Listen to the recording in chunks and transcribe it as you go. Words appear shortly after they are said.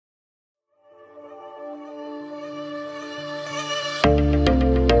With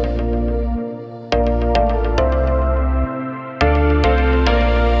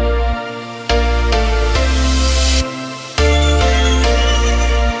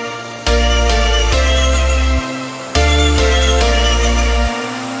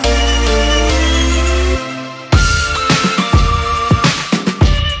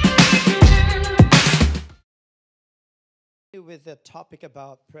the topic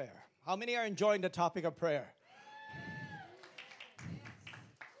about prayer. How many are enjoying the topic of prayer?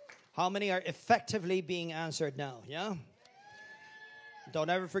 How many are effectively being answered now? Yeah? Don't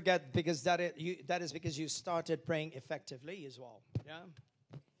ever forget, because that is because you started praying effectively as well. Yeah?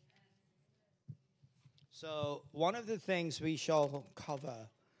 So one of the things we shall cover,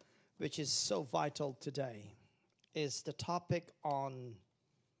 which is so vital today, is the topic on,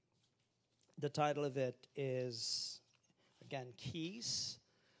 the title of it is, again, keys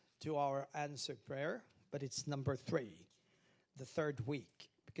to our answered prayer, but it's number 3, the third week,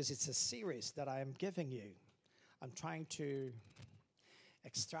 because it's a series that I am giving you. I'm trying to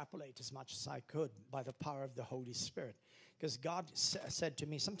extrapolate as much as I could by the power of the Holy Spirit, because God said to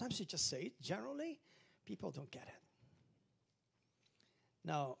me, sometimes you just say it generally, people don't get it.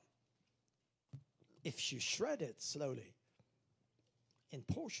 Now, if you shred it slowly in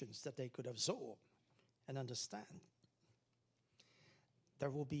portions that they could absorb and understand, there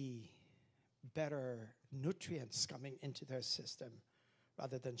will be better nutrients coming into their system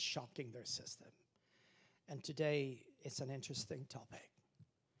rather than shocking their system. And today, it's an interesting topic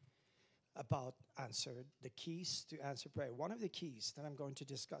about the keys to answer prayer. One of the keys that I'm going to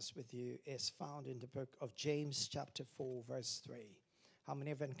discuss with you is found in the book of James chapter 4, verse 3. How many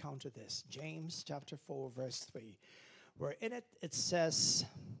have encountered this? James chapter 4, verse 3. Where in it, it says,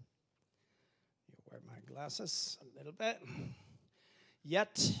 you wear my glasses a little bit.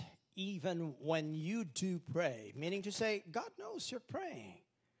 Yet, even when you do pray, meaning to say, God knows you're praying.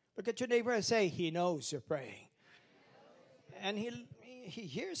 Look at your neighbor and say, He knows you're praying. And He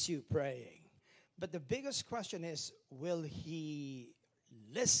hears you praying. But the biggest question is, will He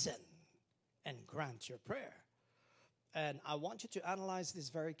listen and grant your prayer? And I want you to analyze this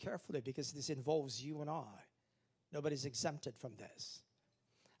very carefully, because this involves you and I. Nobody's exempted from this.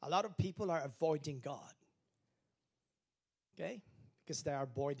 A lot of people are avoiding God. Okay? Because they are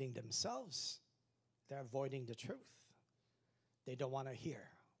avoiding themselves. They're avoiding the truth. They don't want to hear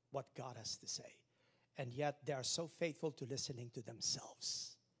what God has to say. And yet they are so faithful to listening to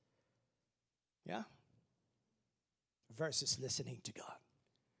themselves. Yeah? Versus listening to God.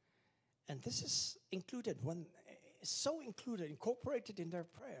 And this is included, incorporated in their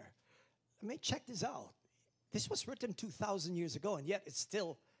prayer. Let me check this out. This was written 2,000 years ago, and yet it's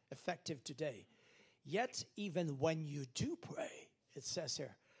still effective today. Yet even when you do pray, it says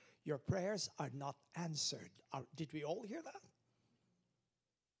here, your prayers are not answered. Did we all hear that?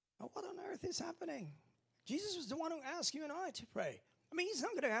 Oh, what on earth is happening? Jesus was the one who asked you and I to pray. I mean, He's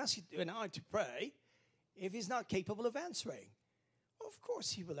not going to ask you and I to pray if He's not capable of answering. Well, of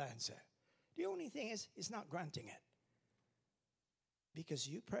course He will answer. The only thing is, He's not granting it. Because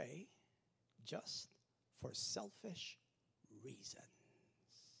you pray just for selfish reasons.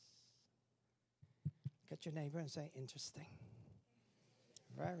 Look at your neighbor and say, interesting.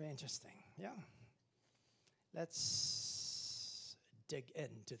 Very interesting. Yeah. Let's dig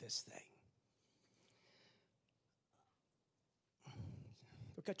into this thing.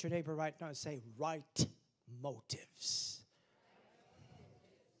 Look at your neighbor right now and say, right motives.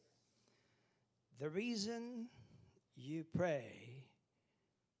 The reason you pray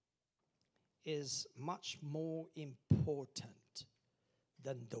is much more important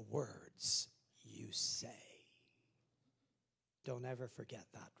than the words you say. Don't ever forget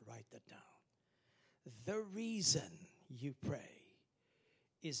that. Write that down. The reason you pray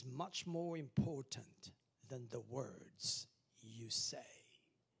is much more important than the words you say.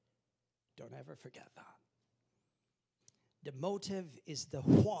 Don't ever forget that. The motive is the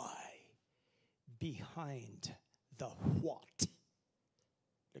why behind the what.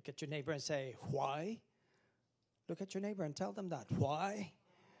 Look at your neighbor and say, why? Look at your neighbor and tell them that. Why?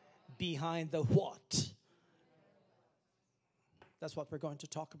 Behind the what? That's what we're going to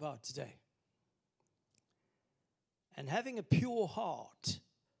talk about today. And having a pure heart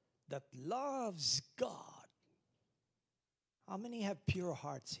that loves God. How many have pure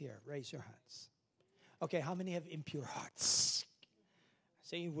hearts here? Raise your hands. Okay, how many have impure hearts?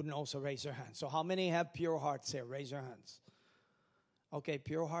 Say you wouldn't also raise your hands. So how many have pure hearts here? Raise your hands. Okay,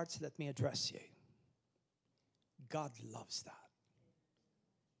 pure hearts, let me address you. God loves that.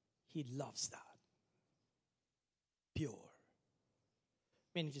 He loves that. Pure.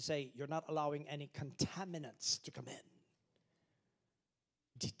 Meaning to say, you're not allowing any contaminants to come in.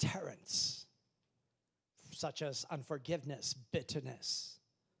 deterrents, such as unforgiveness, bitterness,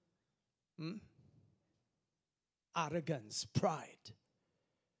 arrogance, pride.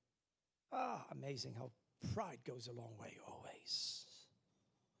 Amazing how pride goes a long way always.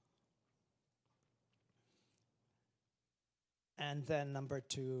 And then number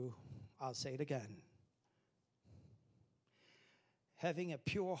 2, I'll say it again. Having a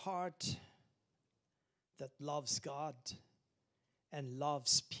pure heart that loves God and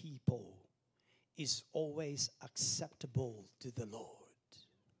loves people is always acceptable to the Lord.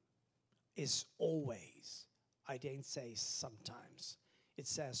 Is always. I didn't say sometimes. It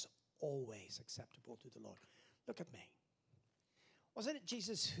says always acceptable to the Lord. Look at me. Wasn't it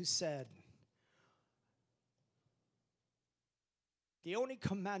Jesus who said, the only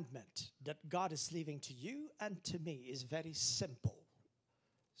commandment that God is leaving to you and to me is very simple.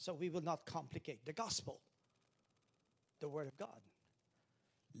 So we will not complicate the gospel, the word of God.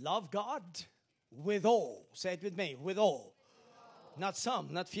 Love God with all. Say it with me, with all. Not some,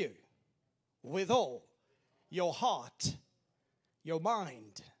 not few. With all. Your heart, your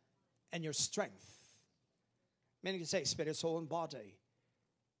mind, and your strength. Many can say spirit, soul, and body.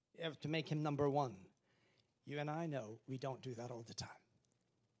 You have to make him number 1. You and I know we don't do that all the time.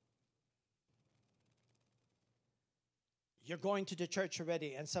 You're going to the church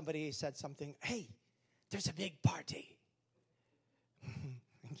already and somebody said something, hey, there's a big party.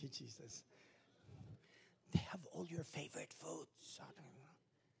 Thank you, Jesus. They have all your favorite foods.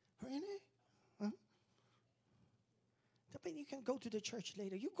 Really? Huh? But you can go to the church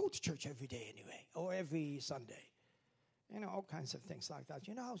later. You go to church every day anyway, or every Sunday. You know, all kinds of things like that.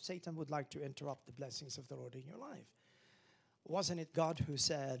 You know how Satan would like to interrupt the blessings of the Lord in your life. Wasn't it God who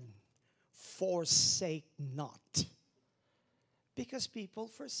said, forsake not? Because people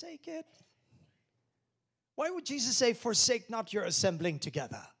forsake it. Why would Jesus say, forsake not your assembling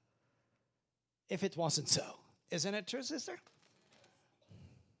together? If it wasn't so. Isn't it true, sister?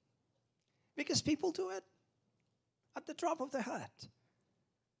 Because people do it at the drop of the hat.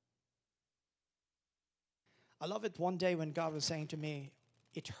 I love it one day when God was saying to me,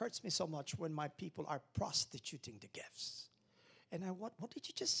 it hurts me so much when my people are prostituting the gifts. And what did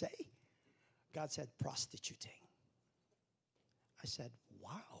you just say? God said, prostituting. I said,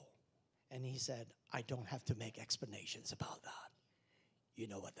 wow. And he said, I don't have to make explanations about that. You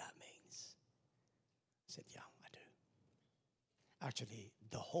know what that means? I said, yeah, I do. Actually,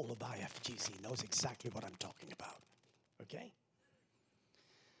 the whole of IFGC knows exactly what I'm talking about. Okay?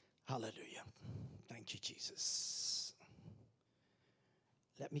 Hallelujah. Thank you, Jesus.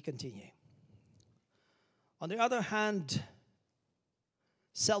 Let me continue. On the other hand,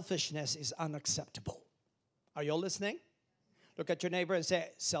 selfishness is unacceptable. Are you all listening? Look at your neighbor and say,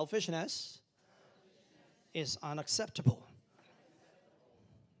 selfishness is unacceptable.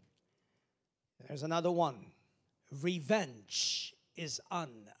 There's another one. Revenge is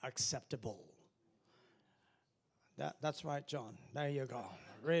unacceptable. That's right, John. There you go.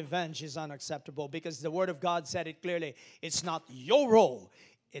 Revenge is unacceptable because the Word of God said it clearly. It's not your role.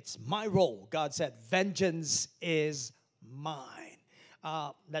 It's my role. God said, vengeance is mine.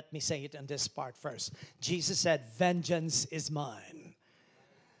 Let me say it in this part first. Jesus said, vengeance is mine.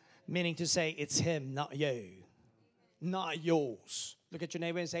 Meaning to say, it's him, not you. Not yours. Look at your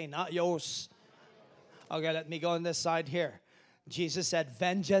neighbor and say, not yours. Okay, let me go on this side here. Jesus said,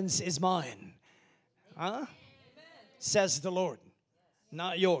 vengeance is mine. Huh? Says the Lord.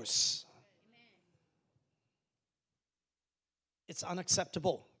 Not yours. It's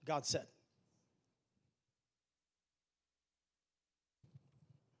unacceptable, God said.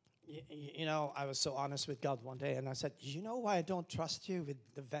 You know, I was so honest with God one day, and I said, you know why I don't trust you with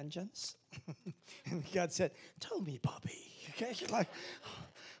the vengeance? And God said, tell me, Bobby. Okay, you're like,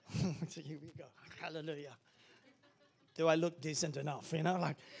 so here we go. Hallelujah. Do I look decent enough? You know,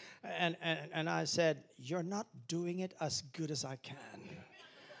 like, and I said, you're not doing it as good as I can.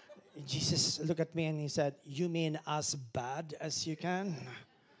 Jesus looked at me and he said, you mean as bad as you can?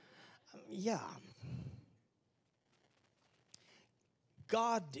 Yeah.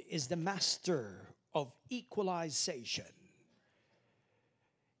 God is the master of equalization.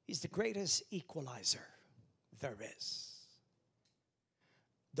 He's the greatest equalizer there is.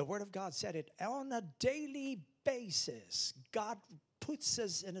 The Word of God said it on a daily basis. God puts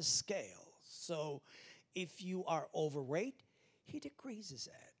us in a scale. So if you are overweight, he decreases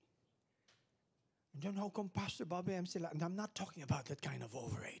it. You don't know, come, Pastor Bobby, I'm not talking about that kind of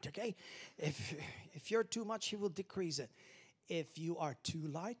overweight, okay? If you're too much, he will decrease it. If you are too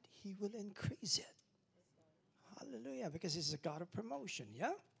light, he will increase it. Hallelujah, because he's a God of promotion,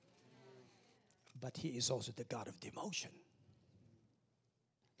 yeah? But he is also the God of demotion.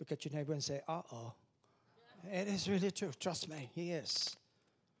 Look at your neighbor and say, uh-oh. It is really true. Trust me, he is.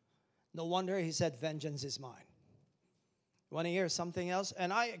 No wonder he said, vengeance is mine. You want to hear something else?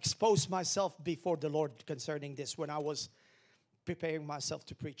 And I exposed myself before the Lord concerning this when I was preparing myself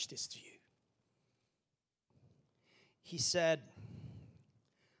to preach this to you. He said,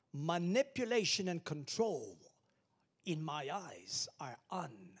 manipulation and control in my eyes are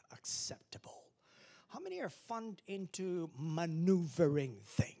unacceptable. How many are fond into maneuvering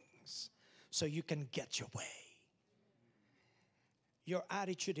things so you can get your way? Your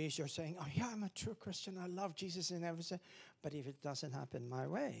attitude is you're saying, oh yeah, I'm a true Christian. I love Jesus and everything. But if it doesn't happen my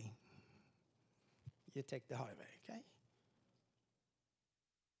way, you take the highway, okay?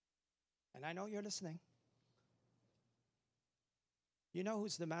 And I know you're listening. You know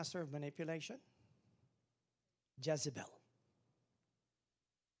who's the master of manipulation? Jezebel.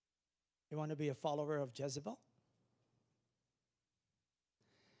 You want to be a follower of Jezebel?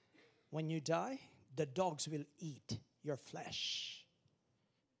 When you die, the dogs will eat your flesh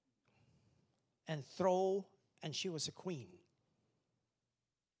and throw, and she was a queen,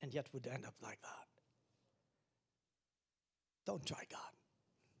 and yet would end up like that. Don't try God.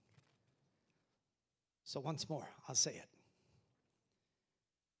 So once more, I'll say it.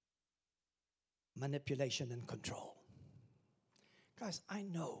 Manipulation and control. Guys, I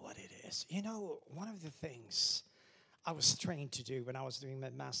know what it is. You know, one of the things I was trained to do when I was doing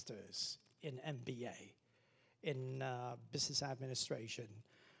my master's in MBA, in business administration.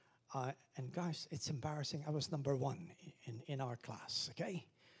 And guys, it's embarrassing. I was number one in our class, okay?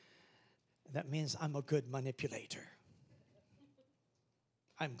 That means I'm a good manipulator.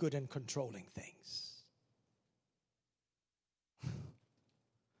 I'm good in controlling things.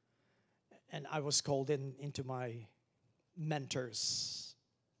 And I was called into my mentor's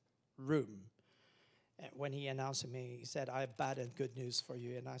room. And when he announced to me, he said, I have bad and good news for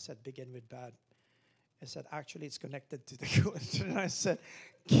you. And I said, begin with bad. I said, actually, it's connected to the good. And I said,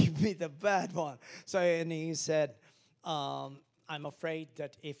 give me the bad one. So, and he said, I'm afraid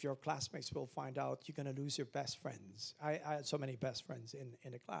that if your classmates will find out, you're going to lose your best friends. I had so many best friends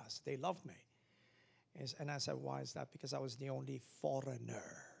in the class. They loved me. And I said, why is that? Because I was the only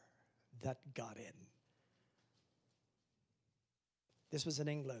foreigner that got in. This was in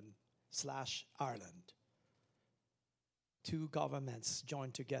England/Ireland. Two governments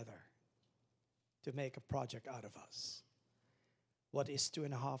joined together to make a project out of us. What is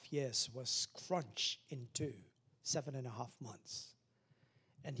 2.5 years was crunched into 7.5 months.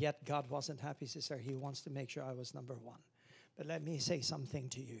 And yet God wasn't happy, sister. He wants to make sure I was number one. But let me say something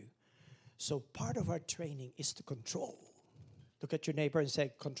to you. So part of our training is to control. Look at your neighbor and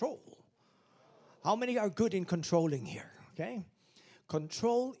say, control. How many are good in controlling here? Okay?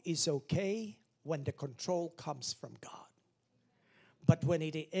 Control is okay when the control comes from God. But when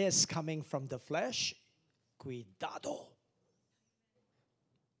it is coming from the flesh, cuidado.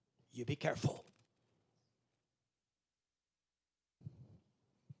 You be careful.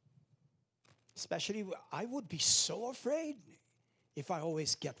 Especially, I would be so afraid if I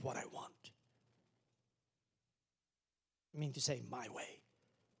always get what I want. I mean to say, my way.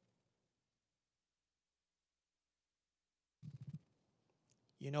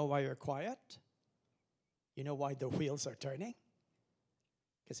 You know why you're quiet? You know why the wheels are turning?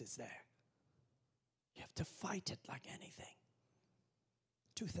 Because it's there. You have to fight it like anything.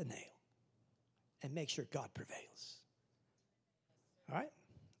 Tooth and nail. And make sure God prevails. All right?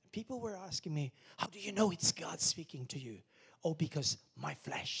 People were asking me, how do you know it's God speaking to you? Oh, because my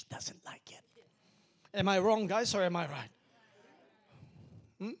flesh doesn't like it. Am I wrong, guys, or am I right?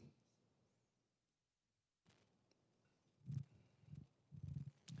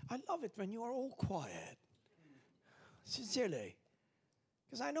 I love it when you are all quiet. Sincerely.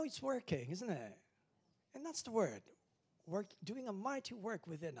 Because I know it's working, isn't it? And that's the word. Work, doing a mighty work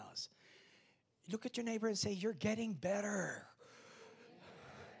within us. Look at your neighbor and say, you're getting better.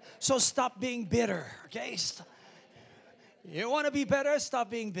 So stop being bitter, okay? You want to be better?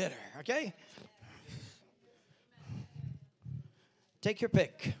 Stop being bitter, okay? Take your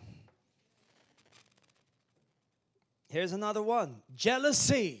pick. Here's another one.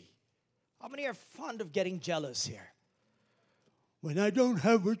 Jealousy. How many are fond of getting jealous here? When I don't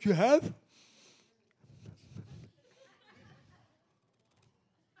have what you have,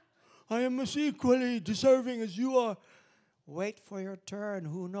 I am as equally deserving as you are. Wait for your turn.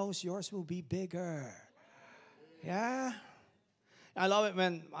 Who knows? Yours will be bigger. Yeah? I love it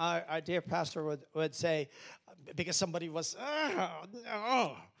when our dear pastor would say, because somebody was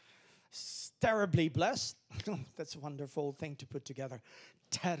terribly blessed. That's a wonderful thing to put together.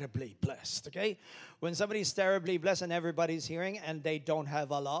 terribly blessed, okay? When somebody's terribly blessed and everybody's hearing and they don't have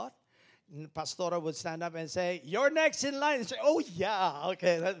a lot, Pastora would stand up and say, "You're next in line." And say, "Oh, yeah,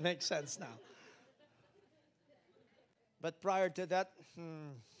 okay, that makes sense now." But prior to that,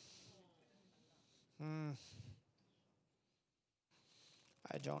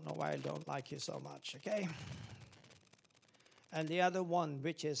 I don't know why I don't like you so much, okay? And the other one,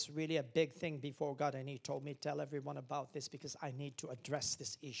 which is really a big thing before God, and he told me, tell everyone about this because I need to address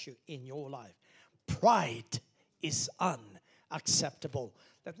this issue in your life. Pride is unacceptable.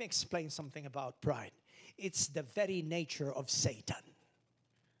 Let me explain something about pride. It's the very nature of Satan.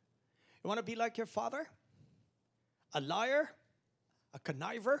 You want to be like your father? A liar? A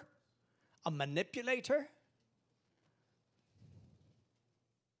conniver? A manipulator?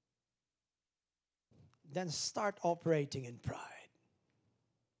 Then start operating in pride.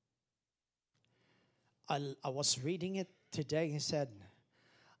 I was reading it today. He said,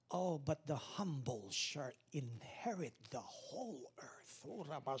 "Oh, but the humble shall inherit the whole earth."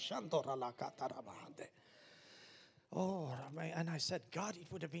 Oh, and I said, "God, it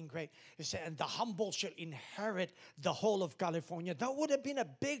would have been great." He said, "And the humble shall inherit the whole of California." That would have been a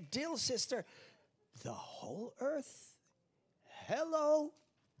big deal, sister. The whole earth? Hello?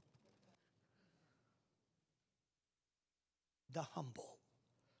 The humble.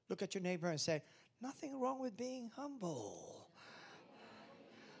 Look at your neighbor and say, "Nothing wrong with being humble.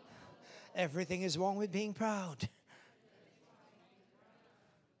 Everything is wrong with being proud."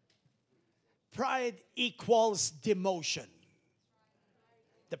 Pride equals demotion.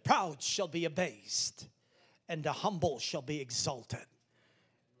 The proud shall be abased, and the humble shall be exalted.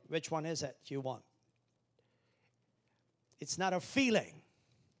 Which one is it you want? It's not a feeling.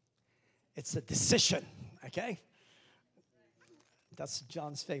 It's a decision, okay? That's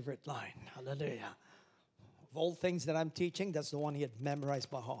John's favorite line. Hallelujah. Of all things that I'm teaching, that's the one he had memorized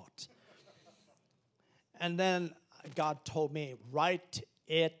by heart. And then God told me, write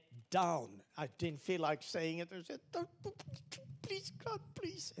it down. I didn't feel like saying it. I said, "Please, God,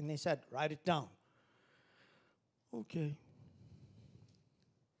 please." And he said, "Write it down." Okay.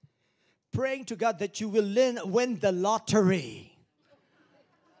 Praying to God that you will win the lottery.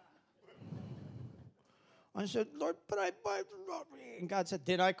 I said, "Lord, but I buy the lottery." And God said,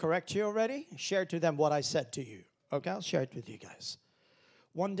 "Did I correct you already?" Share to them what I said to you. Okay, I'll share it with you guys.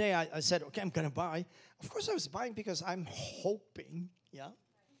 One day I said, "Okay, I'm going to buy." Of course I was buying because I'm hoping, yeah.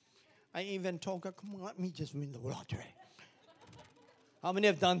 I even told God, "Come on, let me just win the lottery." How many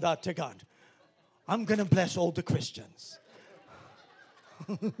have done that to God? I'm going to bless all the Christians.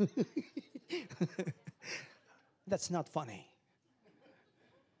 That's not funny.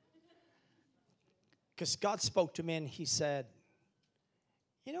 Because God spoke to me and he said,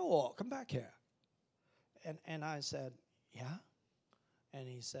 "You know what, come back here." And I said, "Yeah." And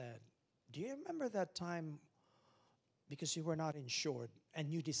he said, "Do you remember that time, because you were not insured and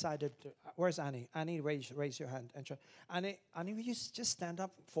you decided to," where's Annie? Annie, raise your hand. Annie, will you just stand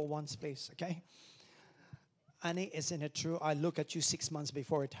up for once, please, okay? Annie, isn't it true? I look at you 6 months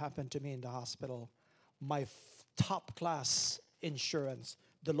before it happened to me in the hospital. My top class insurance,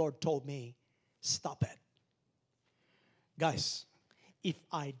 the Lord told me, stop it. Guys, if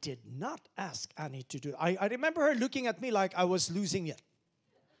I did not ask Annie to do it, I remember her looking at me like I was losing it.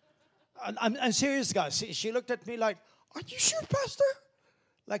 I'm serious, guys. She looked at me like, "Are you sure, Pastor?"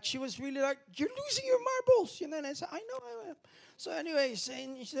 Like she was really like, "You're losing your marbles." And I said, "I know I am." So anyway,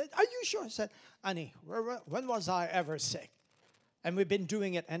 she said, "Are you sure?" I said, "Annie, when was I ever sick?" And we've been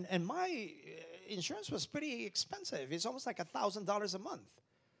doing it. And my insurance was pretty expensive. It's almost like $1,000 a month.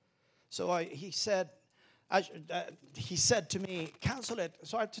 So he said to me, "Cancel it."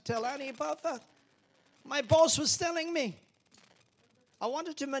 So I had to tell Annie about that. My boss was telling me. I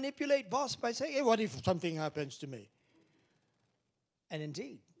wanted to manipulate boss by saying, "Hey, what if something happens to me?" And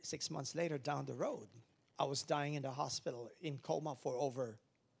indeed, 6 months later down the road, I was dying in the hospital in coma for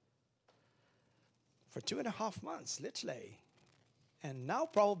 2.5 months, literally. And now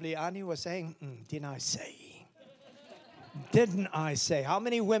probably Annie was saying, "Didn't I say?" Didn't I say? How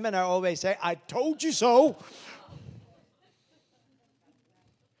many women are always saying, "I told you so"?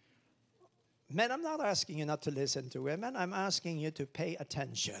 Men, I'm not asking you not to listen to women. I'm asking you to pay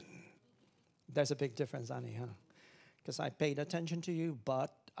attention. There's a big difference, Annie, huh? Because I paid attention to you,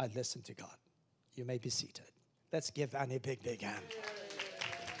 but I listened to God. You may be seated. Let's give Annie a big, big hand.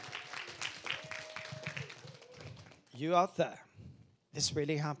 You out there, this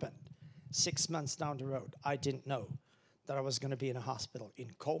really happened. 6 months down the road, I didn't know that I was going to be in a hospital,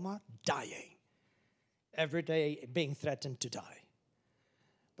 in coma, dying. Every day being threatened to die.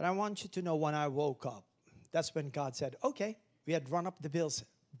 But I want you to know when I woke up, that's when God said, "Okay, We had run up the bills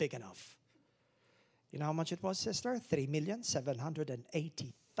big enough. You know how much it was, sister?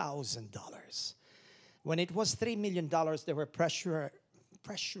 $3,780,000. When it was $3 million, they were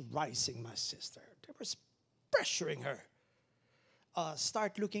pressurizing my sister. They were pressuring her.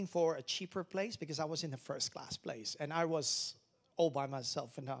 Start looking for a cheaper place because I was in a first class place. And I was all by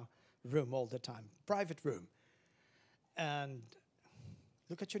myself in a room all the time. Private room. And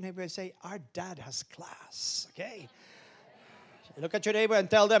look at your neighbor and say, our dad has class, okay? Look at your neighbor and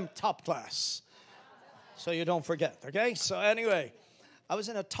tell them top class. So you don't forget, okay? So anyway, I was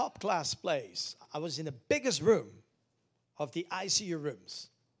in a top class place. I was in the biggest room of the ICU rooms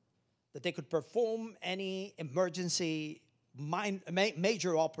that they could perform any emergency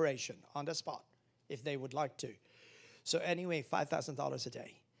major operation on the spot if they would like to. So anyway, $5,000 a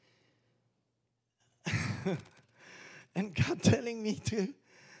day. And God telling me to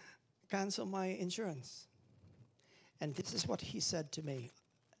cancel my insurance. And this is what he said to me.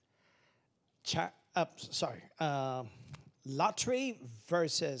 Lottery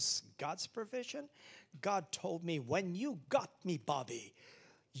versus God's provision. God told me, when you got me, Bobby,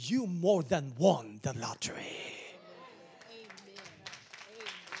 you more than won the lottery.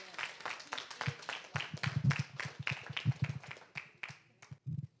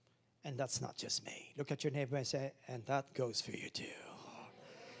 And that's not just me. Look at your neighbor and say, and that goes for you too.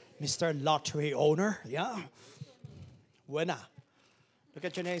 Mr. Lottery owner, yeah? Winner. Look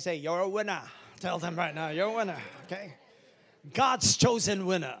at your neighbor and say, you're a winner. Tell them right now, you're a winner, okay? God's chosen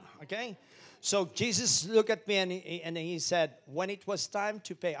winner, okay? So Jesus looked at me and he said, when it was time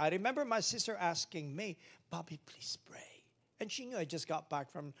to pay, I remember my sister asking me, Bobby, please pray. And she knew I just got back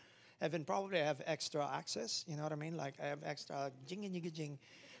from heaven. Probably I have extra access, you know what I mean? Like I have extra jing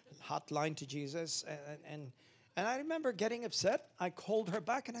hotline to Jesus. And I remember getting upset. I called her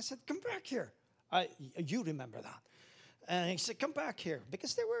back and I said, come back here. You remember that. And he said, come back here.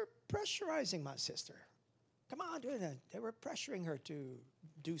 Because they were pressurizing my sister. Come on, do it. They were pressuring her to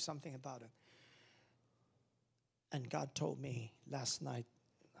do something about it. And God told me last night,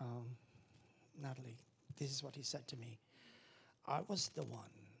 Natalie, this is what he said to me. I was the one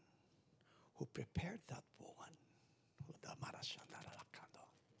who prepared that woman.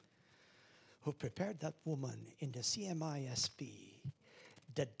 Who prepared that woman in the CMISP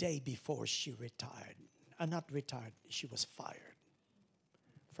the day before she retired. Not retired, she was fired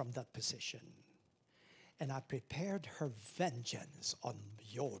from that position. And I prepared her vengeance on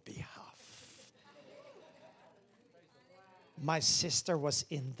your behalf. My sister was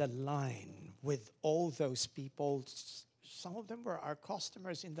in the line with all those people. Some of them were our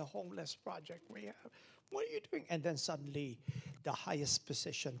customers in the homeless project. What are you doing? And then suddenly the highest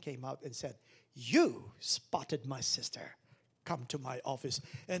position came out and said, you spotted my sister. Come to my office.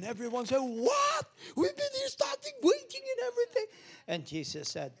 And everyone said, what? We've been here starting waiting and everything. And Jesus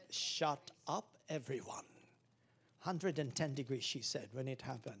said, shut up, everyone. 110 degrees, she said, when it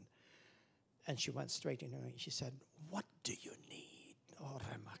happened. And she went straight into me. She said, what do you need?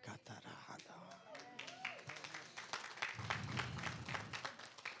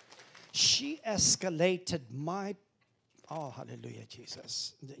 She escalated my, oh, hallelujah,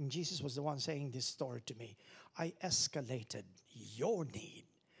 Jesus. And Jesus was the one saying this story to me. I escalated your need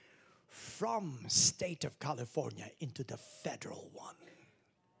from state of California into the federal one.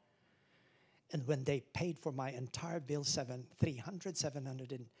 And when they paid for my entire bill,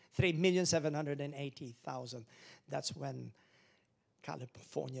 $3,780,000, that's when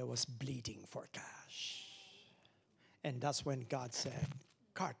California was bleeding for cash. And that's when God said,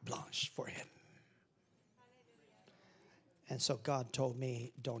 carte blanche for him. And so God told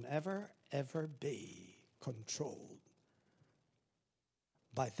me, don't ever be controlled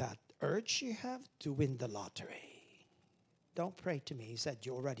by that urge you have to win the lottery. Don't pray to me. He said,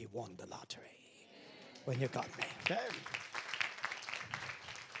 you already won the lottery when you got me. Okay?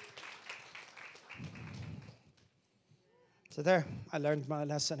 So there, I learned my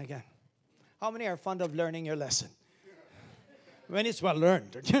lesson again. How many are fond of learning your lesson? When it's well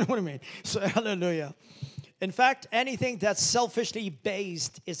learned, you know what I mean? So hallelujah. In fact, anything that's selfishly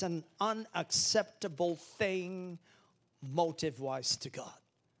based is an unacceptable thing motive-wise to God.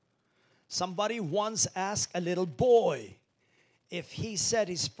 Somebody once asked a little boy if he said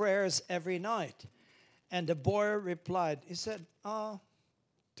his prayers every night. And the boy replied, he said,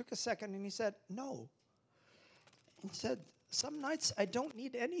 took a second and he said, no. He said, some nights I don't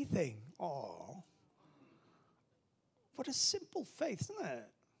need anything. Oh, what a simple faith, isn't it?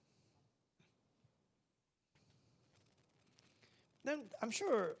 Then I'm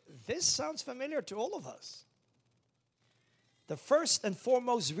sure this sounds familiar to all of us. The first and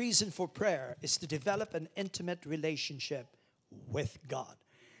foremost reason for prayer is to develop an intimate relationship with God.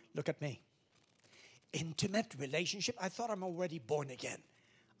 Look at me. Intimate relationship. I thought I'm already born again.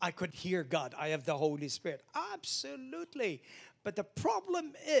 I could hear God. I have the Holy Spirit. Absolutely. But the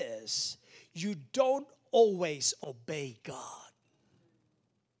problem is you don't always obey God.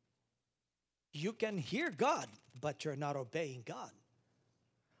 You can hear God, but you're not obeying God.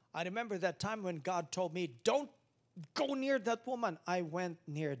 I remember that time when God told me, don't go near that woman. I went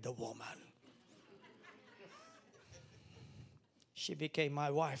near the woman. She became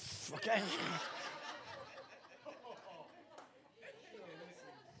my wife, okay?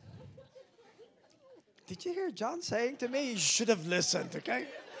 Did you hear John saying to me, you should have listened, okay?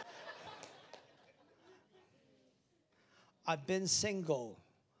 I've been single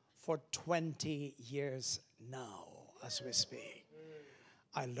for 20 years now, as we speak.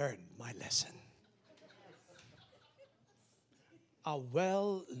 I learned my lesson. A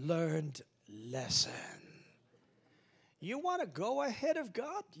well-learned lesson. You want to go ahead of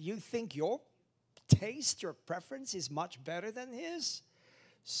God? You think your taste, your preference is much better than His?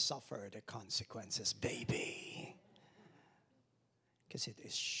 Suffer the consequences, baby. Because it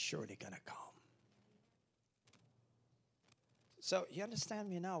is surely going to come. So you understand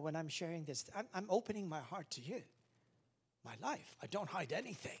me now when I'm sharing this. I'm opening my heart to you. My life. I don't hide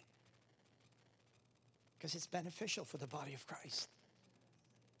anything. Because it's beneficial for the body of Christ.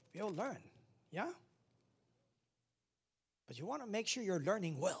 We all learn. Yeah? But you want to make sure you're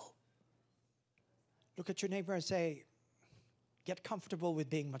learning well. Look at your neighbor and say, get comfortable with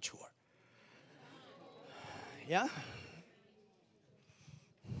being mature. Yeah?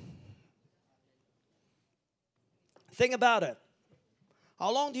 Think about it.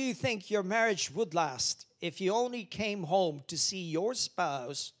 How long do you think your marriage would last if you only came home to see your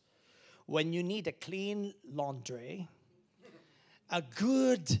spouse when you need a clean laundry, a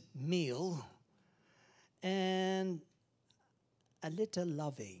good meal, and a little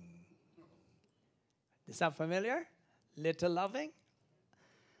loving? Is that familiar? Little loving?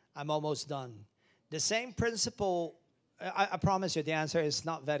 I'm almost done. The same principle, I promise you the answer is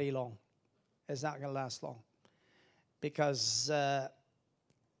not very long. It's not going to last long. Because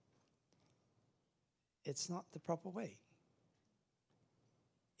it's not the proper way.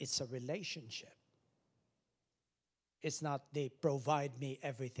 It's a relationship. It's not they provide me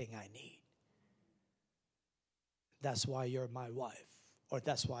everything I need. That's why you're my wife. Or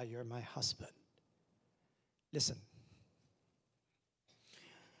that's why you're my husband. Listen.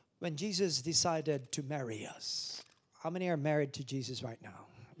 When Jesus decided to marry us, how many are married to Jesus right now?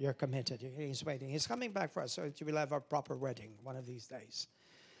 You're committed. He's waiting. He's coming back for us, so we'll have our proper wedding one of these days.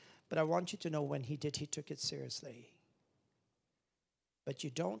 But I want you to know when he did, he took it seriously. But you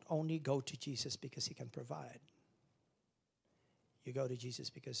don't only go to Jesus because he can provide. You go to Jesus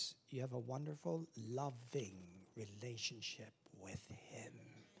because you have a wonderful, loving relationship with him.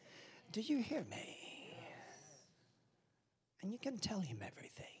 Do you hear me? And you can tell him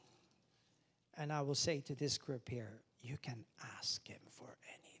everything. And I will say to this group here, you can ask him for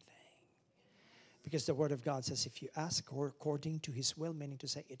anything. Because the word of God says if you ask according to his will, meaning to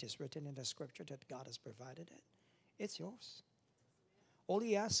say it is written in the scripture that God has provided it, it's yours. All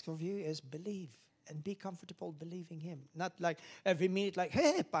he asks of you is believe and be comfortable believing him. Not like every minute like,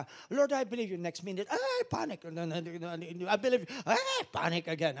 hey, Lord, I believe you. Next minute, hey, panic. I believe you. Hey, panic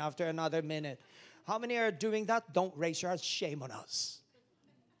again after another minute. How many are doing that? Don't raise your hands. Shame on us.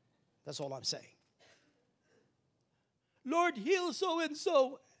 That's all I'm saying. Lord, heal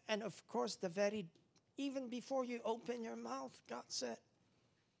so-and-so. And of course, even before you open your mouth, God said,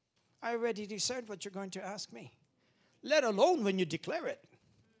 I already discerned what you're going to ask me. Let alone when you declare it.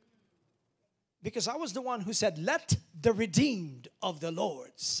 Because I was the one who said, let the redeemed of the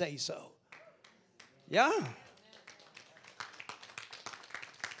Lord say so. Yeah?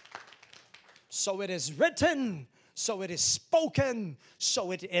 So it is written, so it is spoken,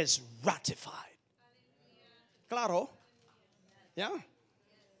 so it is ratified. Claro? Yeah?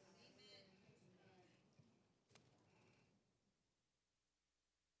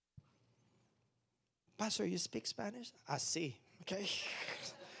 Pastor, you speak Spanish? I see. Okay.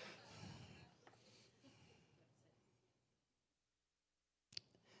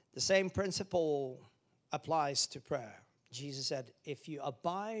 The same principle applies to prayer. Jesus said, if you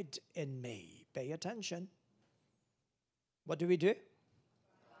abide in me, pay attention. What do we do?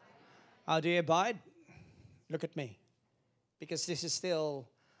 How do you abide? Look at me. Because this is still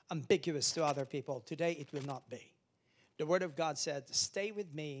ambiguous to other people. Today it will not be. The word of God said, stay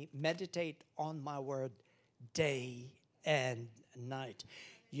with me, meditate on my word day and night.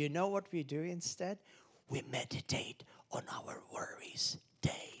 You know what we do instead? We meditate on our worries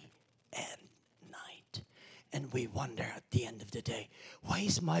day and night. And we wonder at the end of the day, why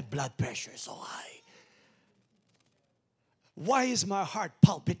is my blood pressure so high? Why is my heart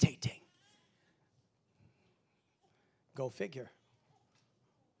palpitating? Go figure.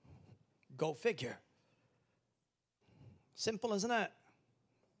 Go figure. Simple, isn't it?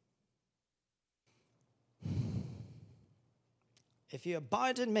 If you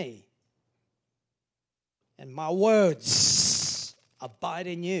abide in me, and my words abide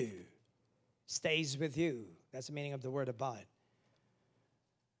in you, stays with you. That's the meaning of the word abide.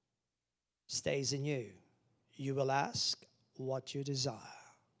 Stays in you. You will ask what you desire.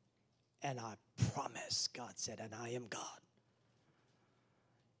 And I promise, God said, and I am God,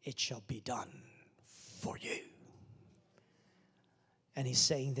 it shall be done for you. And he's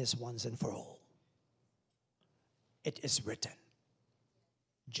saying this once and for all. It is written.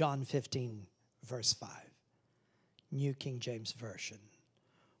 John 15, verse 5. New King James Version.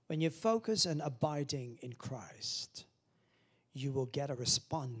 When you focus on abiding in Christ, you will get a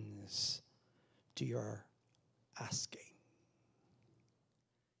response to your asking.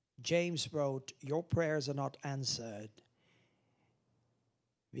 James wrote, your prayers are not answered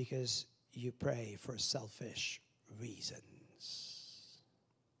because you pray for selfish reasons.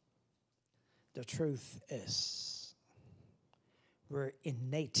 The truth is, we're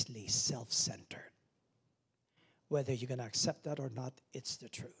innately self-centered. Whether you're going to accept that or not, it's the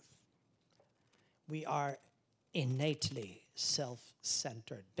truth. We are innately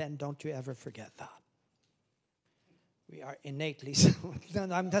self-centered. Ben, don't you ever forget that. We are innately,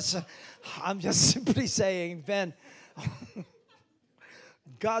 I'm just simply saying, Ben,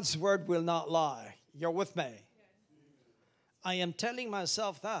 God's word will not lie. You're with me. I am telling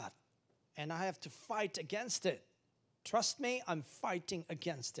myself that, and I have to fight against it. Trust me, I'm fighting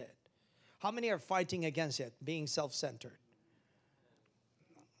against it. How many are fighting against it, being self-centered?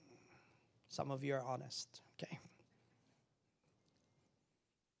 Some of you are honest, okay?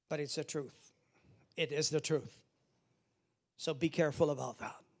 But it's the truth. It is the truth. So be careful about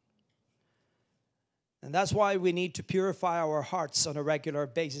that. And that's why we need to purify our hearts on a regular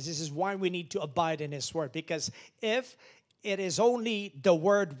basis. This is why we need to abide in His Word. Because if it is only the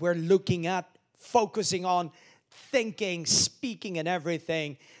Word we're looking at, focusing on, thinking, speaking, and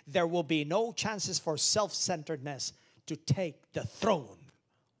everything, there will be no chances for self-centeredness to take the throne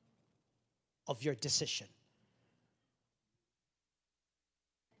of your decision.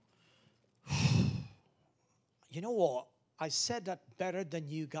 You know what? I said that better than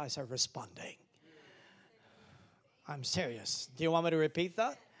you guys are responding. I'm serious. Do you want me to repeat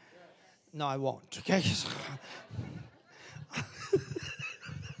that? No, I won't. Okay?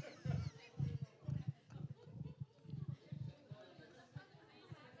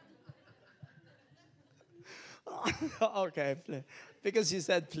 Okay, because she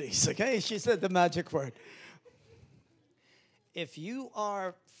said please, okay? She said the magic word. If you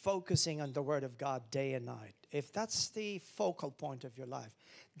are focusing on the Word of God day and night, if that's the focal point of your life,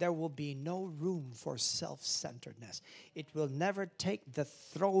 there will be no room for self-centeredness. It will never take the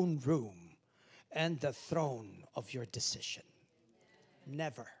throne room and the throne of your decision.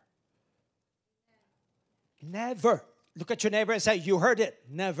 Never. Never. Look at your neighbor and say, you heard it.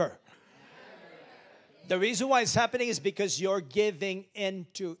 Never. The reason why it's happening is because you're giving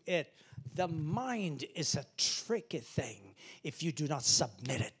into it. The mind is a tricky thing if you do not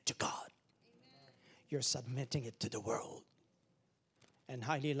submit it to God. You're submitting it to the world. And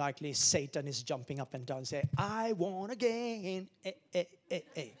highly likely Satan is jumping up and down and saying, I want again.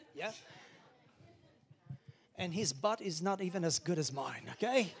 Yeah? And his butt is not even as good as mine,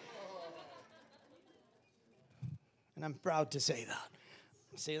 okay? And I'm proud to say that.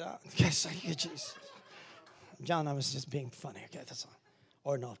 See that? Yes, thank you, Jesus. John, I was just being funny, okay? That's all.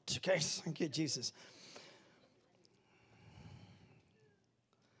 Or not, okay? Thank you, Jesus.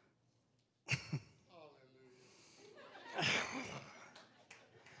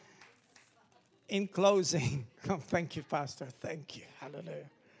 In closing, thank you, Pastor. Thank you. Hallelujah.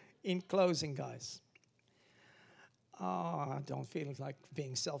 In closing, guys. I don't feel like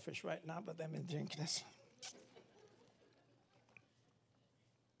being selfish right now, but let me drink this.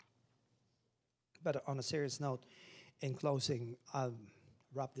 But on a serious note, in closing, I'll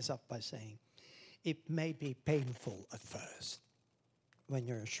wrap this up by saying, it may be painful at first when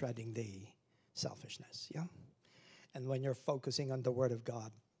you're shredding the selfishness, yeah? And when you're focusing on the Word of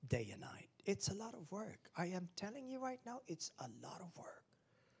God day and night. It's a lot of work. I am telling you right now, it's a lot of work.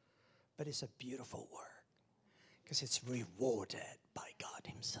 But it's a beautiful work because it's rewarded by God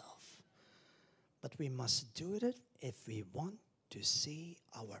Himself. But we must do it if we want to see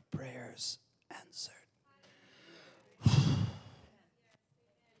our prayers answered.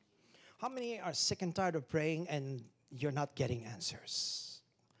 How many are sick and tired of praying and you're not getting answers?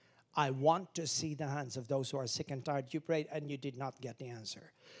 I want to see the hands of those who are sick and tired. You prayed and you did not get the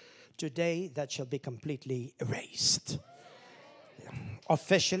answer. Today, that shall be completely erased.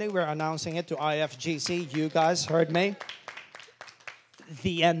 Officially, we're announcing it to IFGC. You guys heard me.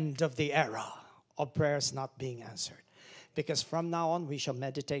 The end of the era of prayers not being answered. Because from now on, we shall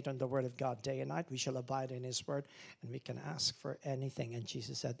meditate on the Word of God day and night. We shall abide in His Word. And we can ask for anything. And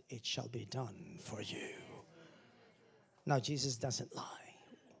Jesus said, it shall be done for you. Now, Jesus doesn't lie.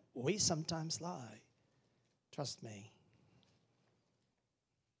 We sometimes lie. Trust me.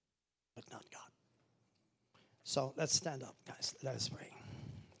 But not God. So let's stand up, guys. Let us pray.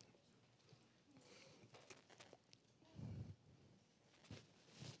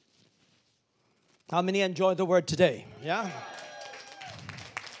 How many enjoyed the word today? Yeah?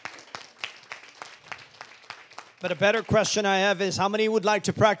 But a better question I have is, how many would like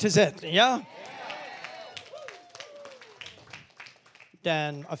to practice it? Yeah?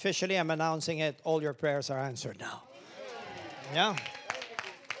 Then officially I'm announcing it. All your prayers are answered now. Yeah?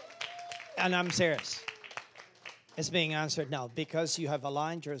 And I'm serious. It's being answered now because you have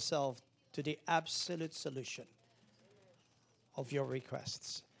aligned yourself to the absolute solution of your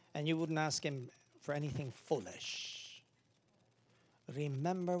requests. And you wouldn't ask Him for anything foolish.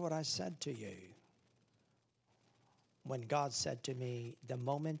 Remember what I said to you when God said to me, the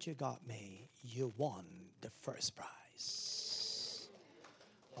moment you got me, you won the first prize.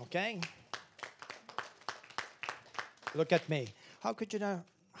 Okay? Look at me. How could you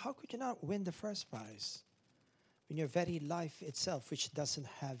not win the first prize when your very life itself, which doesn't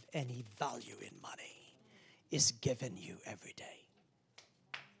have any value in money, is given you every day?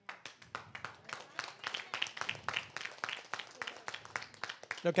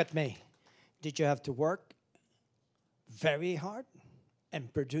 Look at me. Did you have to work very hard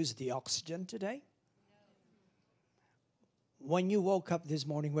and produce the oxygen today? When you woke up this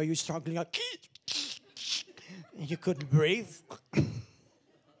morning, were you struggling? Like, you couldn't breathe?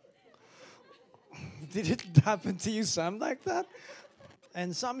 Did it happen to you, some like that?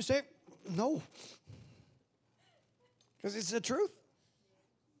 And some say, no. Because it's the truth.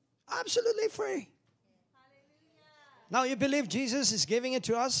 Absolutely free. Now you believe Jesus is giving it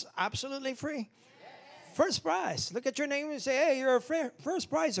to us absolutely free? Yes. First prize. Look at your name and say, hey, you're a first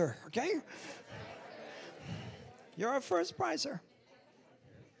prizer, okay? You're a first prizer.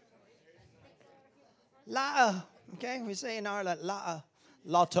 La'a, okay? We say in Ireland, La'a,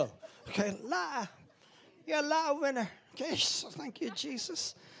 lotto. Okay, La'a. You're a La'a winner. Okay, so thank you,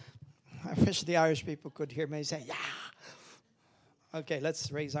 Jesus. I wish the Irish people could hear me say, yeah. Okay, let's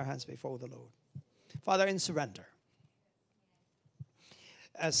raise our hands before the Lord. Father, in surrender,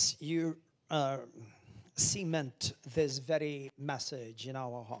 as you cement this very message in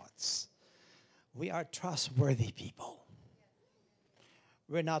our hearts, we are trustworthy people.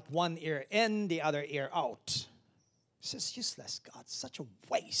 We're not one ear in, the other ear out. This is useless, God. Such a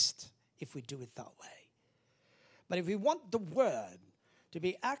waste if we do it that way. But if we want the word to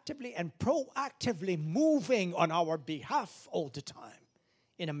be actively and proactively moving on our behalf all the time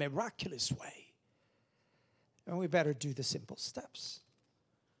in a miraculous way, then we better do the simple steps.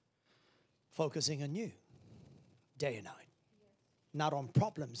 Focusing on you day and night. Not on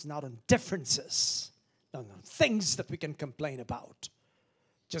problems, not on differences, not on things that we can complain about.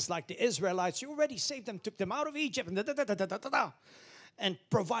 Just like the Israelites, you already saved them, took them out of Egypt, and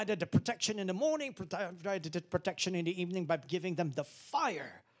provided the protection in the morning, provided the protection in the evening by giving them the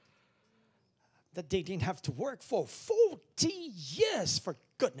fire that they didn't have to work for 40 years, for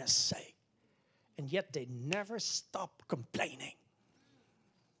goodness sake. And yet they never stopped complaining.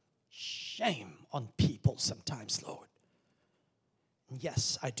 Shame on people sometimes, Lord.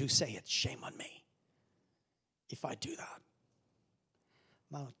 Yes, I do say it. Shame on me if I do that.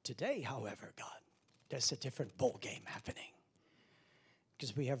 Now, today, however, God, there's a different ball game happening.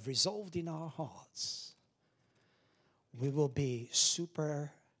 Because we have resolved in our hearts, we will be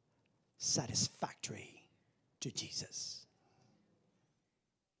super satisfactory to Jesus.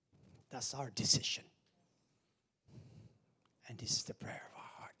 That's our decision. And this is the prayer of our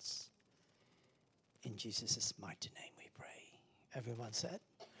hearts. In Jesus' mighty name we pray. Everyone said,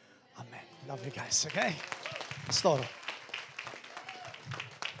 amen. Love you guys, okay? Pastor.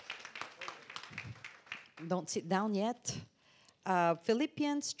 Don't sit down yet.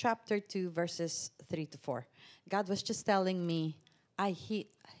 Philippians chapter 2, verses 3 to 4. God was just telling me, I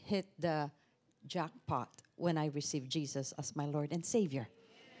hit the jackpot when I received Jesus as my Lord and Savior.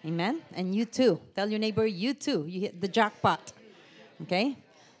 Amen? And you too. Tell your neighbor, you too. You hit the jackpot. Okay?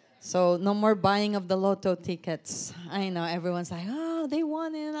 So no more buying of the lotto tickets. I know everyone's like, wow, they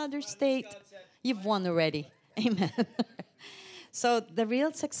won in another state. You've won already. Amen. So the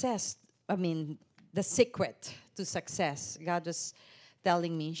real success, the secret to success, God was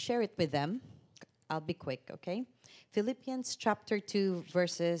telling me, share it with them. I'll be quick, okay? Philippians chapter 2,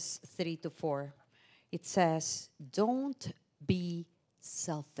 verses 3 to 4. It says, don't be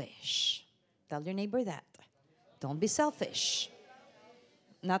selfish. Tell your neighbor that. Don't be selfish.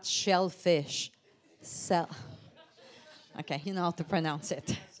 Not shellfish. Okay, you know how to pronounce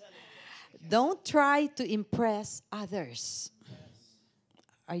it. Don't try to impress others.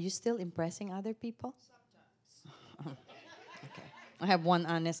 Are you still impressing other people? Okay. I have one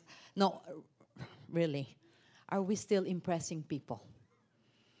honest. No, really. Are we still impressing people?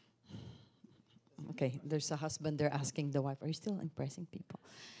 Okay, there's a husband there asking the wife, are you still impressing people?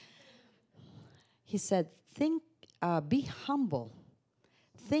 He said, be humble,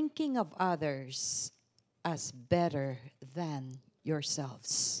 thinking of others as better than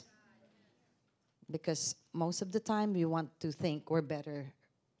yourselves. Because most of the time we want to think we're better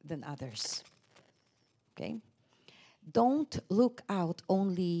than others. Okay? Don't look out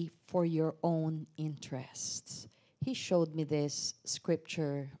only for your own interests. He showed me this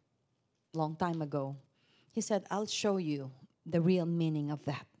scripture long time ago. He said, I'll show you the real meaning of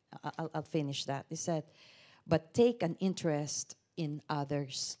that. I'll finish that. He said, but take an interest in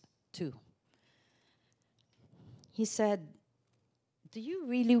others too. He said, do you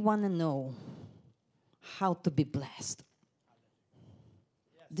really want to know how to be blessed?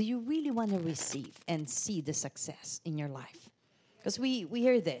 Do you really want to receive and see the success in your life? Because we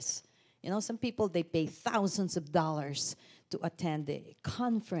hear this. You know, some people, they pay thousands of dollars to attend a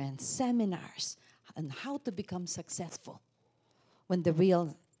conference, seminars, on how to become successful, when the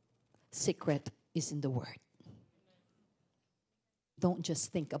real secret is in the Word. Don't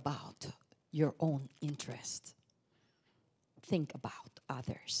just think about your own interest. Think about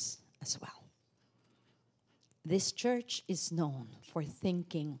others as well. This church is known for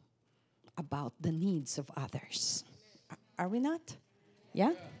thinking about the needs of others. Are we not?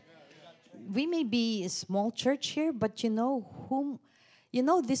 Yeah? We may be a small church here, but you know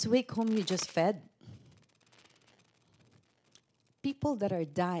this week whom you just fed? People that are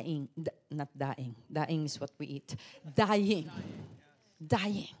dying, not dying. Dying is what we eat. Dying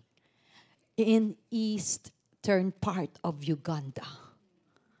in eastern part of Uganda.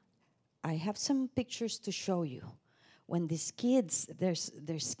 I have some pictures to show you. When these kids, their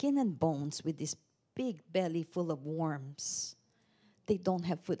skin and bones with this big belly full of worms. They don't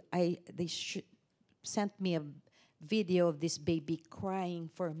have food. They sent me a video of this baby crying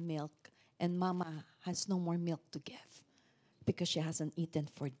for milk, and mama has no more milk to give because she hasn't eaten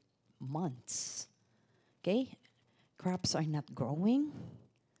for months. Okay? Crops are not growing.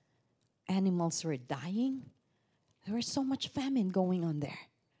 Animals were dying. There was so much famine going on there.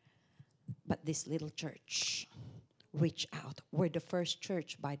 But this little church reached out. We're the first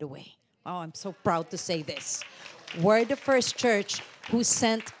church, by the way. Oh, I'm so proud to say this. We're the first church who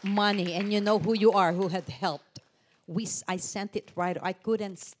sent money, and you know who you are, who had helped. I sent it right. I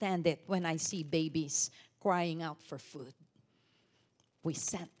couldn't stand it when I see babies crying out for food. We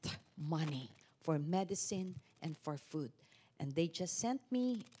sent money for medicine and for food. And they just sent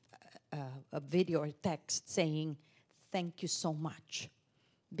me a video or text saying, thank you so much.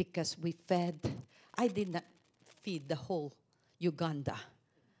 Because we fed, I did not feed the whole Uganda,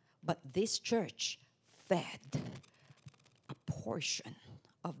 but this church fed a portion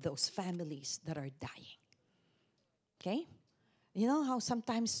of those families that are dying. Okay? You know how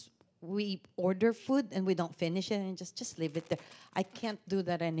sometimes we order food and we don't finish it and just leave it there. I can't do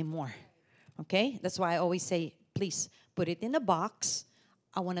that anymore. Okay? That's why I always say, please put it in a box.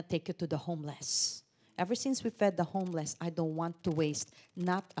 I want to take it to the homeless. Ever since we fed the homeless, I don't want to waste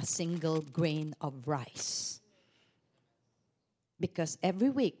not a single grain of rice. Because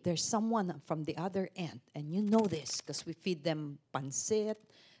every week, there's someone from the other end, and you know this, because we feed them pancit,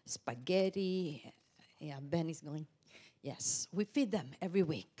 spaghetti. Yeah, Ben is going, yes. We feed them every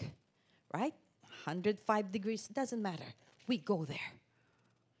week, right? 105 degrees, doesn't matter. We go there.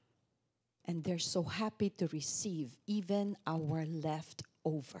 And they're so happy to receive even our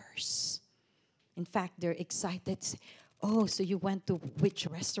leftovers. In fact, they're excited. Oh, so you went to which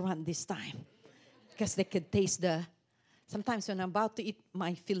restaurant this time? Because they could taste sometimes when I'm about to eat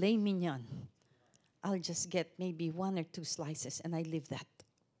my filet mignon, I'll just get maybe 1 or 2 slices and I leave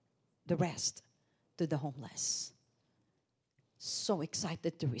the rest to the homeless. So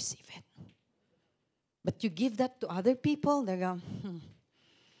excited to receive it. But you give that to other people, they go,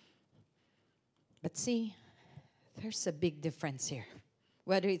 But see, there's a big difference here.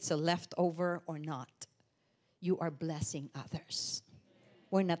 Whether it's a leftover or not, you are blessing others.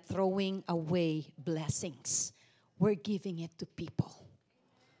 we're not throwing away blessings. We're giving it to people.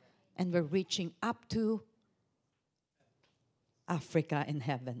 And we're reaching up to Africa in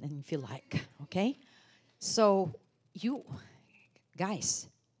heaven, and if you like, okay? So you, guys,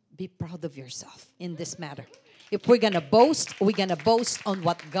 be proud of yourself in this matter. If we're going to boast, we're going to boast on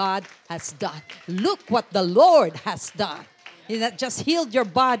what God has done. Look what the Lord has done. He not just healed your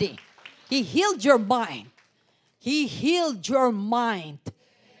body. He healed your mind. He healed your mind.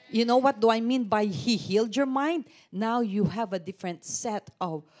 You know what do I mean by He healed your mind? Now you have a different set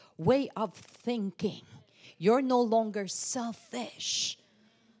of way of thinking. You're no longer selfish.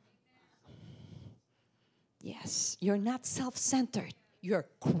 Yes, you're not self-centered. You're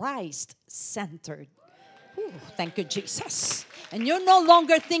Christ-centered. Ooh, thank you, Jesus. And you're no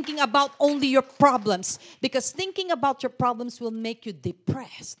longer thinking about only your problems, because thinking about your problems will make you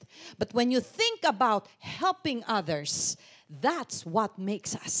depressed. But when you think about helping others, that's what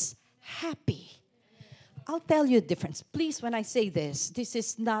makes us happy. I'll tell you the difference. Please, when I say this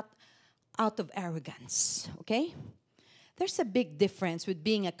is not out of arrogance, okay? There's a big difference with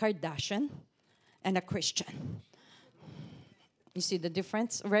being a Kardashian and a Christian. You see the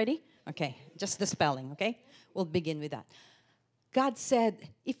difference already? Okay, just the spelling, okay? We'll begin with that. God said,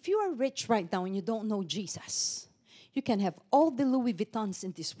 if you are rich right now and you don't know Jesus, you can have all the Louis Vuittons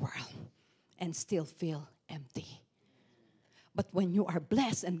in this world and still feel empty. But when you are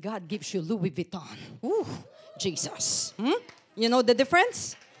blessed and God gives you Louis Vuitton, ooh, Jesus. You know the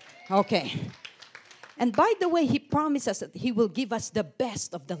difference? Okay. And by the way, He promised us that He will give us the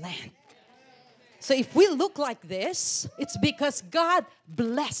best of the land. So if we look like this, it's because God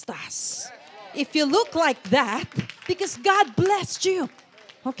blessed us. If you look like that, because God blessed you.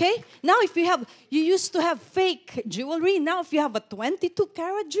 Okay? Now if you used to have fake jewelry, now if you have a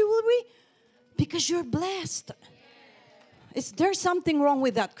 22-carat jewelry, because you're blessed. Is there something wrong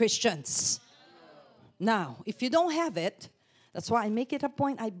with that, Christians? Now, if you don't have it, that's why I make it a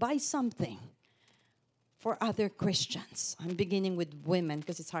point, I buy something for other Christians. I'm beginning with women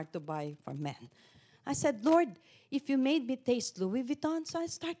because it's hard to buy for men. I said, Lord, if you made me taste Louis Vuitton, so I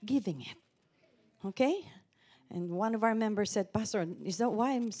start giving it. Okay? And one of our members said, Pastor, is that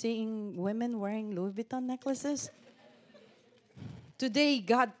why I'm seeing women wearing Louis Vuitton necklaces? Today,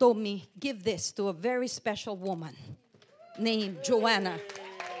 God told me, give this to a very special woman named Joanna.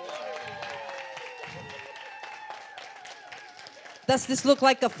 Does this look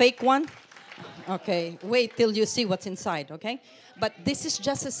like a fake one? Okay, wait till you see what's inside, okay? But this is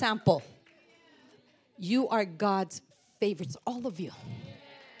just a sample. You are God's favorites, all of you.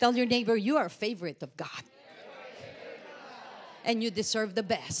 Tell your neighbor, you are a favorite of God. And you deserve the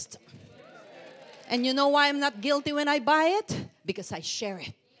best. And you know why I'm not guilty when I buy it? Because I share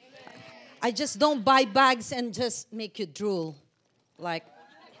it. I just don't buy bags and just make you drool. Like,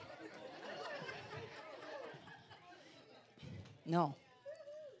 no.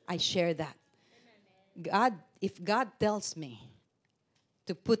 I share that. God, if God tells me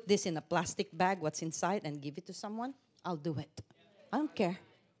to put this in a plastic bag, what's inside, and give it to someone, I'll do it. I don't care.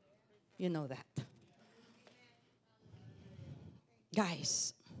 You know that.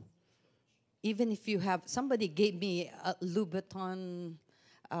 Guys, even if you have, somebody gave me a Louboutin,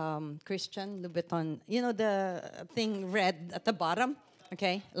 Christian Louboutin, you know the thing red at the bottom?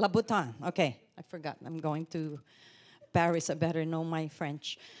 Okay, Louboutin. Okay, I forgot. I'm going to Paris. I better know my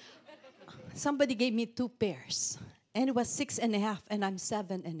French. Somebody gave me 2 pairs. And it was 6.5, and I'm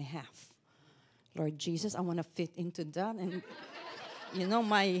 7.5. Lord Jesus, I want to fit into that. And, you know,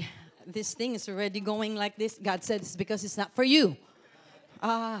 this thing is already going like this. God said it's because it's not for you.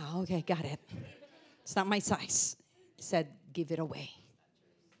 Ah, okay, got it. It's not my size. He said, give it away.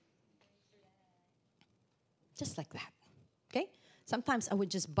 Just like that. Okay? Sometimes I would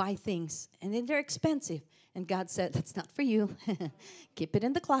just buy things, and then they're expensive. And God said, that's not for you. Keep it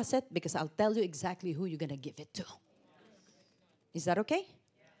in the closet, because I'll tell you exactly who you're going to give it to. Is that okay?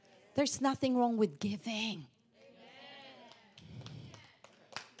 There's nothing wrong with giving.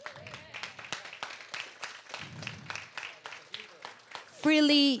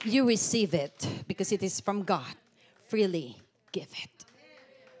 Freely you receive it because it is from God. Freely give it.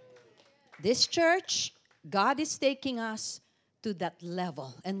 This church, God is taking us to that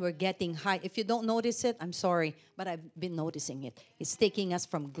level, and we're getting high. If you don't notice it, I'm sorry, but I've been noticing it. It's taking us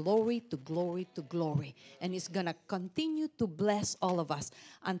from glory to glory to glory, and it's going to continue to bless all of us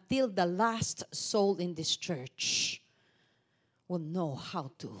until the last soul in this church will know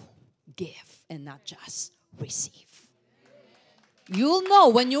how to give and not just receive. You'll know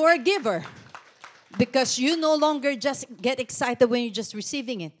when you are a giver, because you no longer just get excited when you're just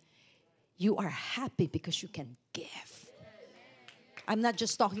receiving it. You are happy because you can give. I'm not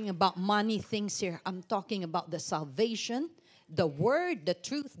just talking about money things here. I'm talking about the salvation, the word, the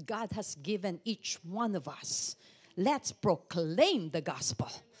truth God has given each one of us. Let's proclaim the gospel.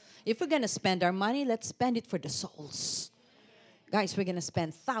 If we're going to spend our money, let's spend it for the souls. Guys, we're going to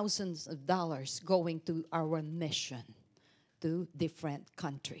spend thousands of dollars going to our mission to different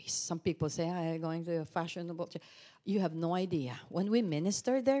countries. Some people say, I'm going to a fashionable church. You have no idea. When we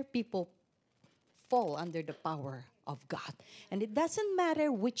minister there, people fall under the power of God. And it doesn't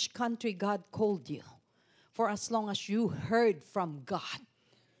matter which country God called you, for as long as you heard from God.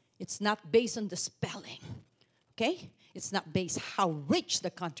 It's not based on the spelling, okay? It's not based how rich the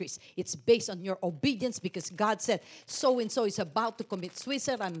country is. It's based on your obedience, because God said, so-and-so is about to commit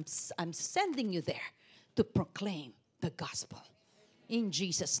suicide. I'm sending you there to proclaim the gospel in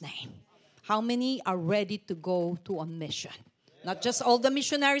Jesus' name. How many are ready to go to a mission? Not just all the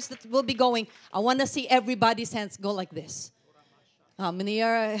missionaries that will be going. I want to see everybody's hands go like this. How many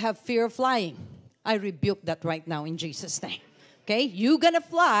have fear of flying? I rebuke that right now in Jesus' name. Okay, you're going to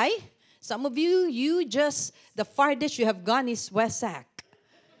fly. Some of you just, the farthest you have gone is West Sac.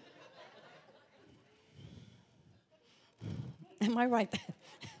 Am I right?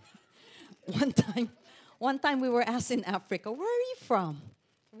 One time we were asked in Africa, where are you from?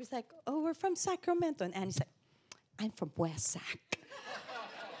 I was like, oh, we're from Sacramento. And Annie's like, I'm from West Sac.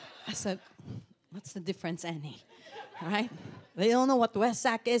 I said, what's the difference, Annie? All right? They don't know what West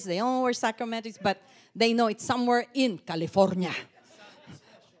Sac is. They don't know where Sacramento is, but they know it's somewhere in California.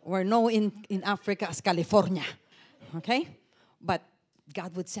 We're known in Africa as California. Okay? But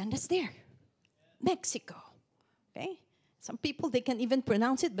God would send us there. Mexico. Okay? Some people, they can even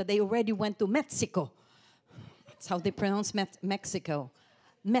pronounce it, but they already went to Mexico. That's how they pronounce Mexico.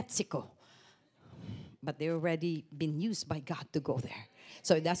 Mexico. But they already been used by God to go there.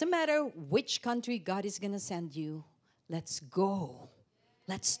 So it doesn't matter which country God is going to send you. Let's go.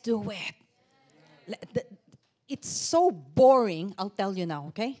 Let's do it. It's so boring, I'll tell you now,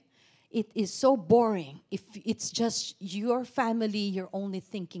 okay? It is so boring if it's just your family you're only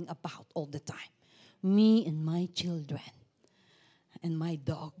thinking about all the time. Me and my children and my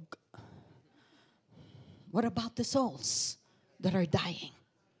dog. What about the souls that are dying?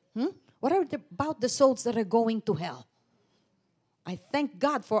 What about the souls that are going to hell? I thank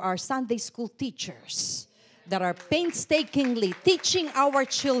God for our Sunday school teachers that are painstakingly teaching our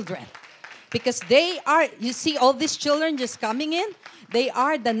children. Because they are, you see all these children just coming in, they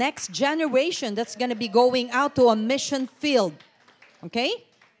are the next generation that's going to be going out to a mission field. Okay?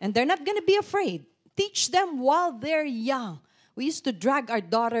 And they're not going to be afraid. Teach them while they're young. We used to drag our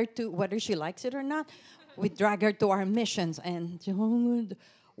daughter to, whether she likes it or not, we drag her to our missions. And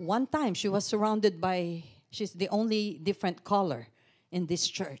one time she was surrounded by, she's the only different color in this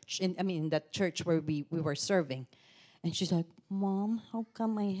church. In that church where we were serving. And she's like, Mom, how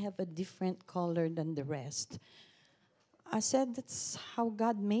come I have a different color than the rest? I said, that's how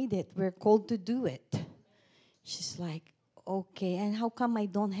God made it. We're called to do it. She's like, okay, and how come I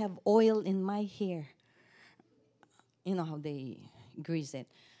don't have oil in my hair? You know how they grease it.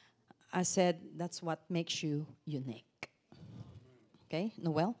 I said, that's what makes you unique. Okay,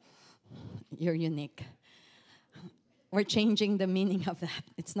 Noel? You're unique. We're changing the meaning of that.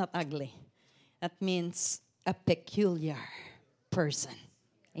 It's not ugly. That means a peculiar person.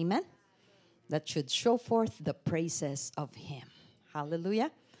 Amen? That should show forth the praises of Him.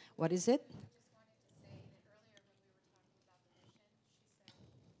 Hallelujah. What is it?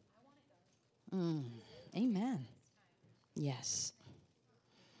 Amen. Yes.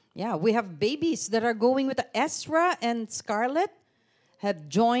 Yeah, we have babies that are going with Ezra and Scarlett have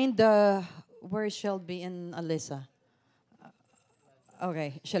joined the, where is Shelby and Alyssa?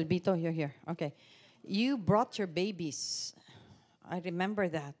 Okay, Shelbito, you're here. Okay. You brought your babies. I remember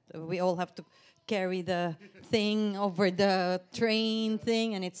that. We all have to carry the thing over the train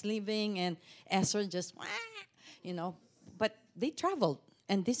thing, and it's leaving, and Ezra just, but they traveled.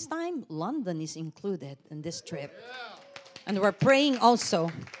 And this time, London is included in this trip. And we're praying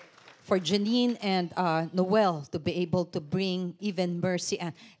also for Janine and Noel to be able to bring even Mercy.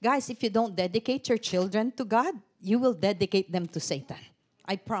 And guys, if you don't dedicate your children to God, you will dedicate them to Satan.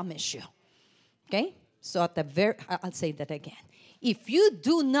 I promise you. Okay? So I'll say that again. If you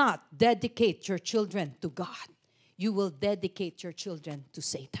do not dedicate your children to God, you will dedicate your children to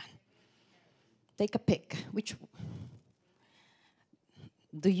Satan. Take a pick. Which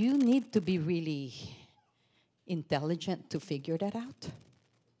do you need to be really intelligent to figure that out?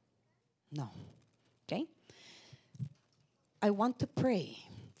 No. Okay? I want to pray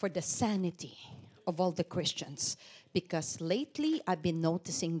for the sanity of all the Christians, because lately I've been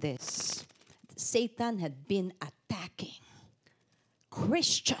noticing this. Satan had been attacking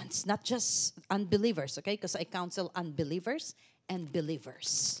Christians, not just unbelievers, okay? Because I counsel unbelievers and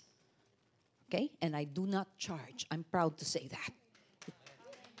believers. Okay? And I do not charge. I'm proud to say that.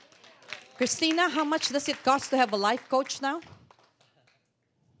 Christina, how much does it cost to have a life coach now?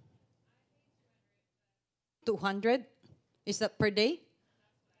 200? Is that per day?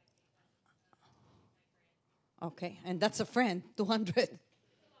 Okay, and that's a friend, 200.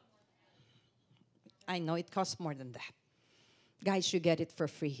 I know it costs more than that. Guys, you get it for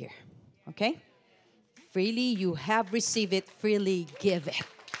free here. Okay? Freely you have received it, freely give it.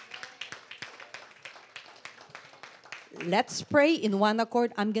 Let's pray in one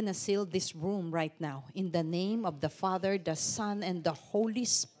accord. I'm going to seal this room right now. In the name of the Father, the Son, and the Holy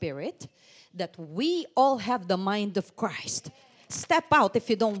Spirit, that we all have the mind of Christ. Step out if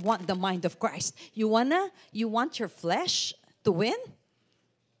you don't want the mind of Christ. You want your flesh to win?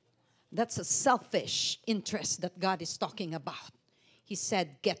 That's a selfish interest that God is talking about. He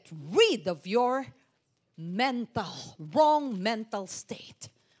said, get rid of your wrong mental state.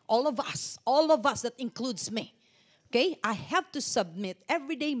 All of us, that includes me. Okay? I have to submit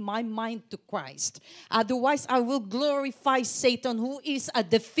every day my mind to Christ. Otherwise, I will glorify Satan, who is a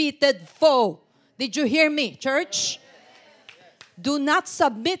defeated foe. Did you hear me, church? Do not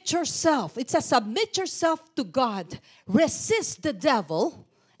submit yourself. It says submit yourself to God. Resist the devil,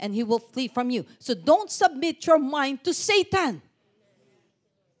 and he will flee from you. So don't submit your mind to Satan.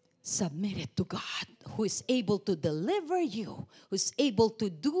 Submit it to God, who is able to deliver you, who is able to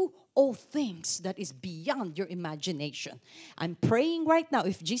do all things that is beyond your imagination. I'm praying right now,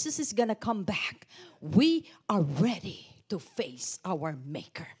 if Jesus is going to come back, we are ready to face our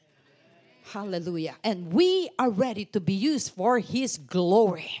Maker. Hallelujah. And we are ready to be used for His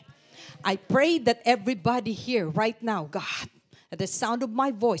glory. I pray that everybody here right now, God, at the sound of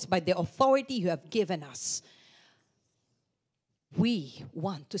my voice, by the authority you have given us, we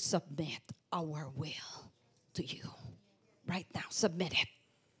want to submit our will to you. Right now, submit it.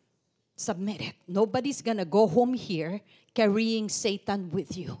 Submit it. Nobody's going to go home here carrying Satan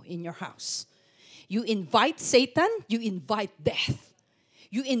with you in your house. You invite Satan, you invite death.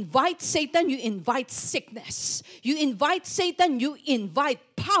 You invite Satan, you invite sickness. You invite Satan, you invite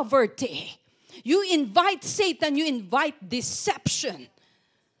poverty. You invite Satan, you invite deception.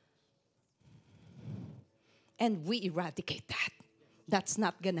 And we eradicate that. That's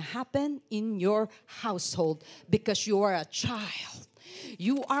not going to happen in your household because you are a child.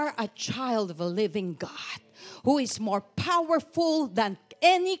 You are a child of a living God who is more powerful than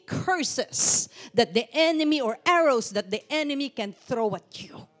any curses that the enemy or arrows that the enemy can throw at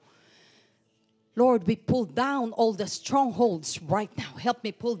you. Lord, we pull down all the strongholds right now. Help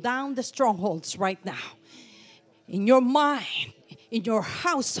me pull down the strongholds right now. In your mind, in your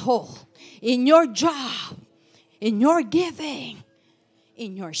household, in your job, in your giving,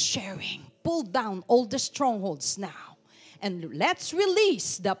 in your sharing. Pull down all the strongholds now. And let's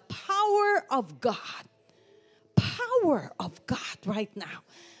release the power of God. Power of God right now.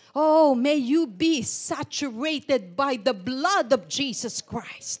 Oh, may you be saturated by the blood of Jesus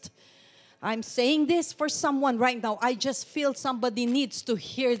Christ. I'm saying this for someone right now. I just feel somebody needs to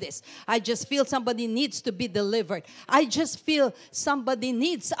hear this. I just feel somebody needs to be delivered. I just feel somebody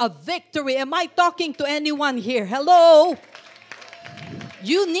needs a victory. Am I talking to anyone here? Hello?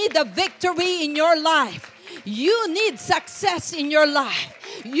 You need a victory in your life. You need success in your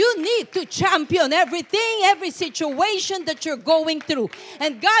life. You need to champion everything, every situation that you're going through.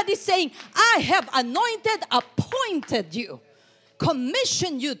 And God is saying, I have anointed, appointed you,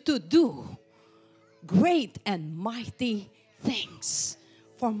 commissioned you to do great and mighty things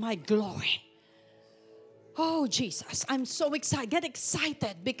for my glory. Oh, Jesus, I'm so excited. Get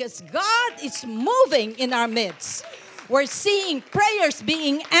excited because God is moving in our midst. We're seeing prayers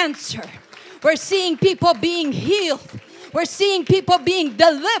being answered. We're seeing people being healed. We're seeing people being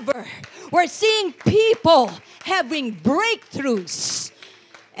delivered. We're seeing people having breakthroughs.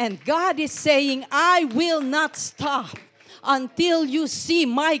 And God is saying, I will not stop until you see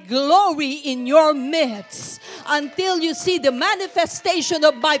my glory in your midst, until you see the manifestation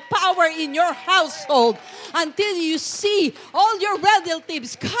of my power in your household, until you see all your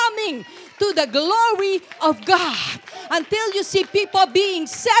relatives coming to the glory of God, until you see people being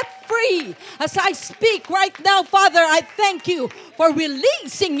set free. As I speak right now, Father, I thank you for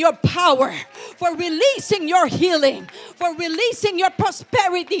releasing your power, for releasing your healing, for releasing your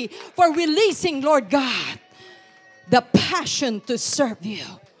prosperity, for releasing, Lord God, the passion to serve you.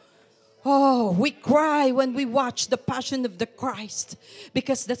 Oh, we cry when we watch the Passion of the Christ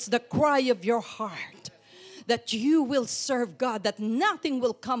because that's the cry of your heart, that you will serve God, that nothing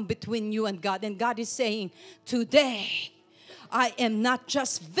will come between you and God. And God is saying, today, I am not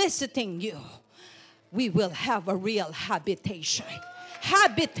just visiting you. We will have a real habitation.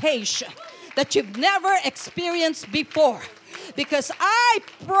 Habitation that you've never experienced before. Because I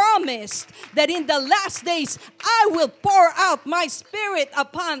promised that in the last days, I will pour out my Spirit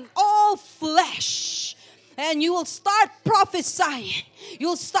upon all flesh. And you will start prophesying.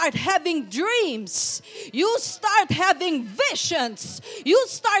 You'll start having dreams. You'll start having visions. You'll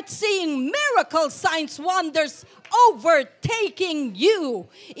start seeing miracles, signs, wonders overtaking you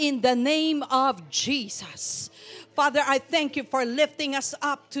in the name of Jesus. Father, I thank you for lifting us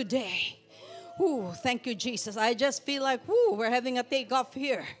up today. Ooh, thank you, Jesus. I just feel like, we're having a takeoff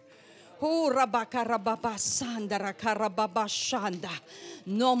here. No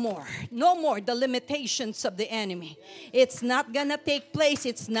more. No more the limitations of the enemy. It's not going to take place.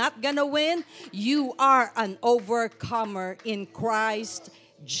 It's not going to win. You are an overcomer in Christ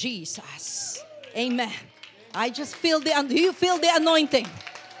Jesus. Amen. I just feel do you feel the anointing?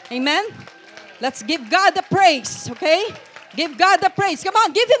 Amen. Let's give God the praise, okay? Give God the praise. Come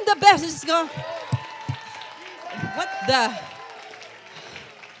on, give Him the best. Let's go. What the?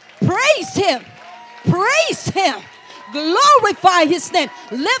 Praise Him. Praise Him. Glorify His name.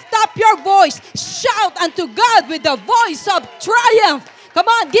 Lift up your voice. Shout unto God with the voice of triumph. Come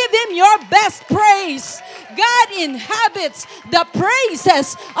on, give Him your best praise. God inhabits the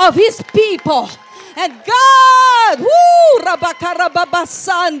praises of His people. And God,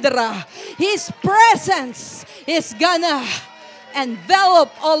 His presence is gonna envelop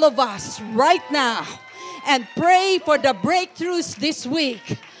all of us right now. And pray for the breakthroughs this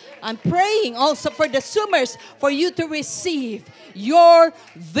week. I'm praying also for the Zoomers for you to receive your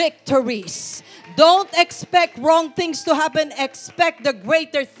victories. Don't expect wrong things to happen. Expect the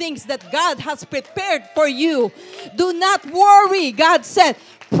greater things that God has prepared for you. Do not worry. God said,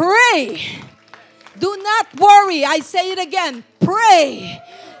 pray. Do not worry. I say it again. Pray.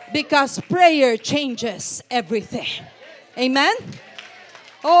 Because prayer changes everything. Amen?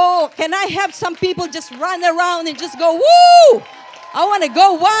 Oh, can I have some people just run around and just go, woo! I want to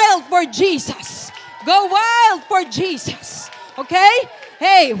go wild for Jesus. Go wild for Jesus. Okay?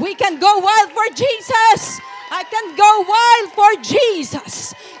 Hey, we can go wild for Jesus. I can go wild for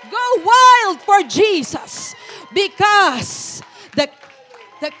Jesus. Go wild for Jesus. Because the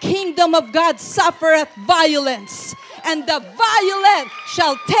kingdom of God suffereth violence, and the violent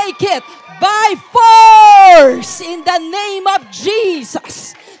shall take it by force in the name of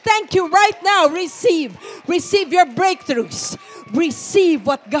Jesus. Thank you right now. Receive your breakthroughs. Receive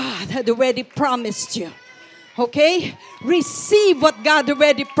what God had already promised you. Okay? Receive what God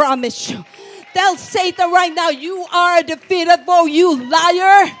already promised you. Tell Satan right now, you are defeated, foe, you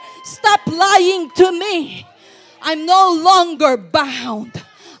liar. Stop lying to me. I'm no longer bound.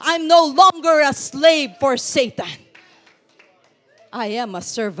 I'm no longer a slave for Satan. I am a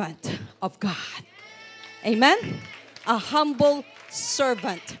servant of God. Amen? A humble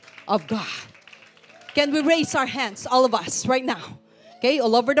servant of God. Can we raise our hands, all of us, right now? Okay,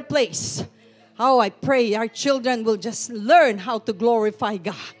 all over the place. Oh, I pray our children will just learn how to glorify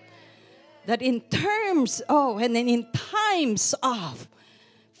God. That in times of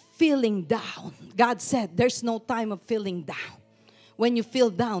feeling down, God said there's no time of feeling down. When you feel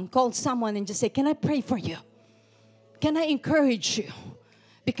down, call someone and just say, can I pray for you? Can I encourage you?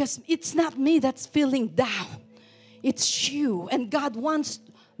 Because it's not me that's feeling down. It's you. And God wants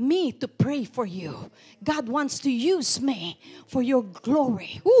me to pray for you. God wants to use me for your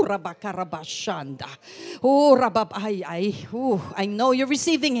glory. I know you're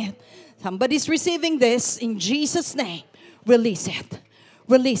receiving it. Somebody's receiving this in Jesus' name. Release it.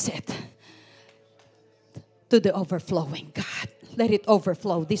 Release it to the overflowing, God. Let it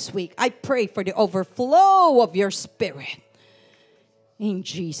overflow this week. I pray for the overflow of your Spirit. In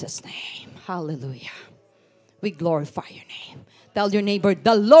Jesus' name. Hallelujah. We glorify your name. Tell your neighbor,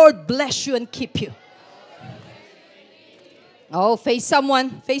 the Lord bless you and keep you. Oh, face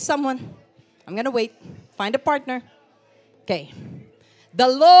someone. Face someone. I'm going to wait. Find a partner. Okay. The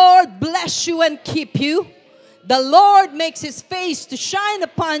Lord bless you and keep you. The Lord makes His face to shine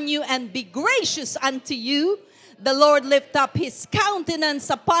upon you and be gracious unto you. The Lord lift up His countenance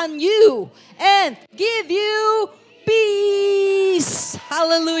upon you and give you peace.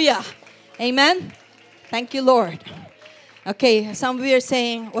 Hallelujah. Amen. Thank you, Lord. Okay, some of you are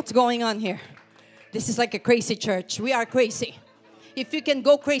saying, what's going on here? This is like a crazy church. We are crazy. If you can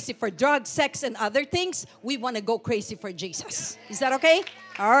go crazy for drugs, sex, and other things, we want to go crazy for Jesus. Is that okay?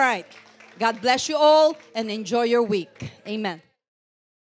 All right. God bless you all and enjoy your week. Amen.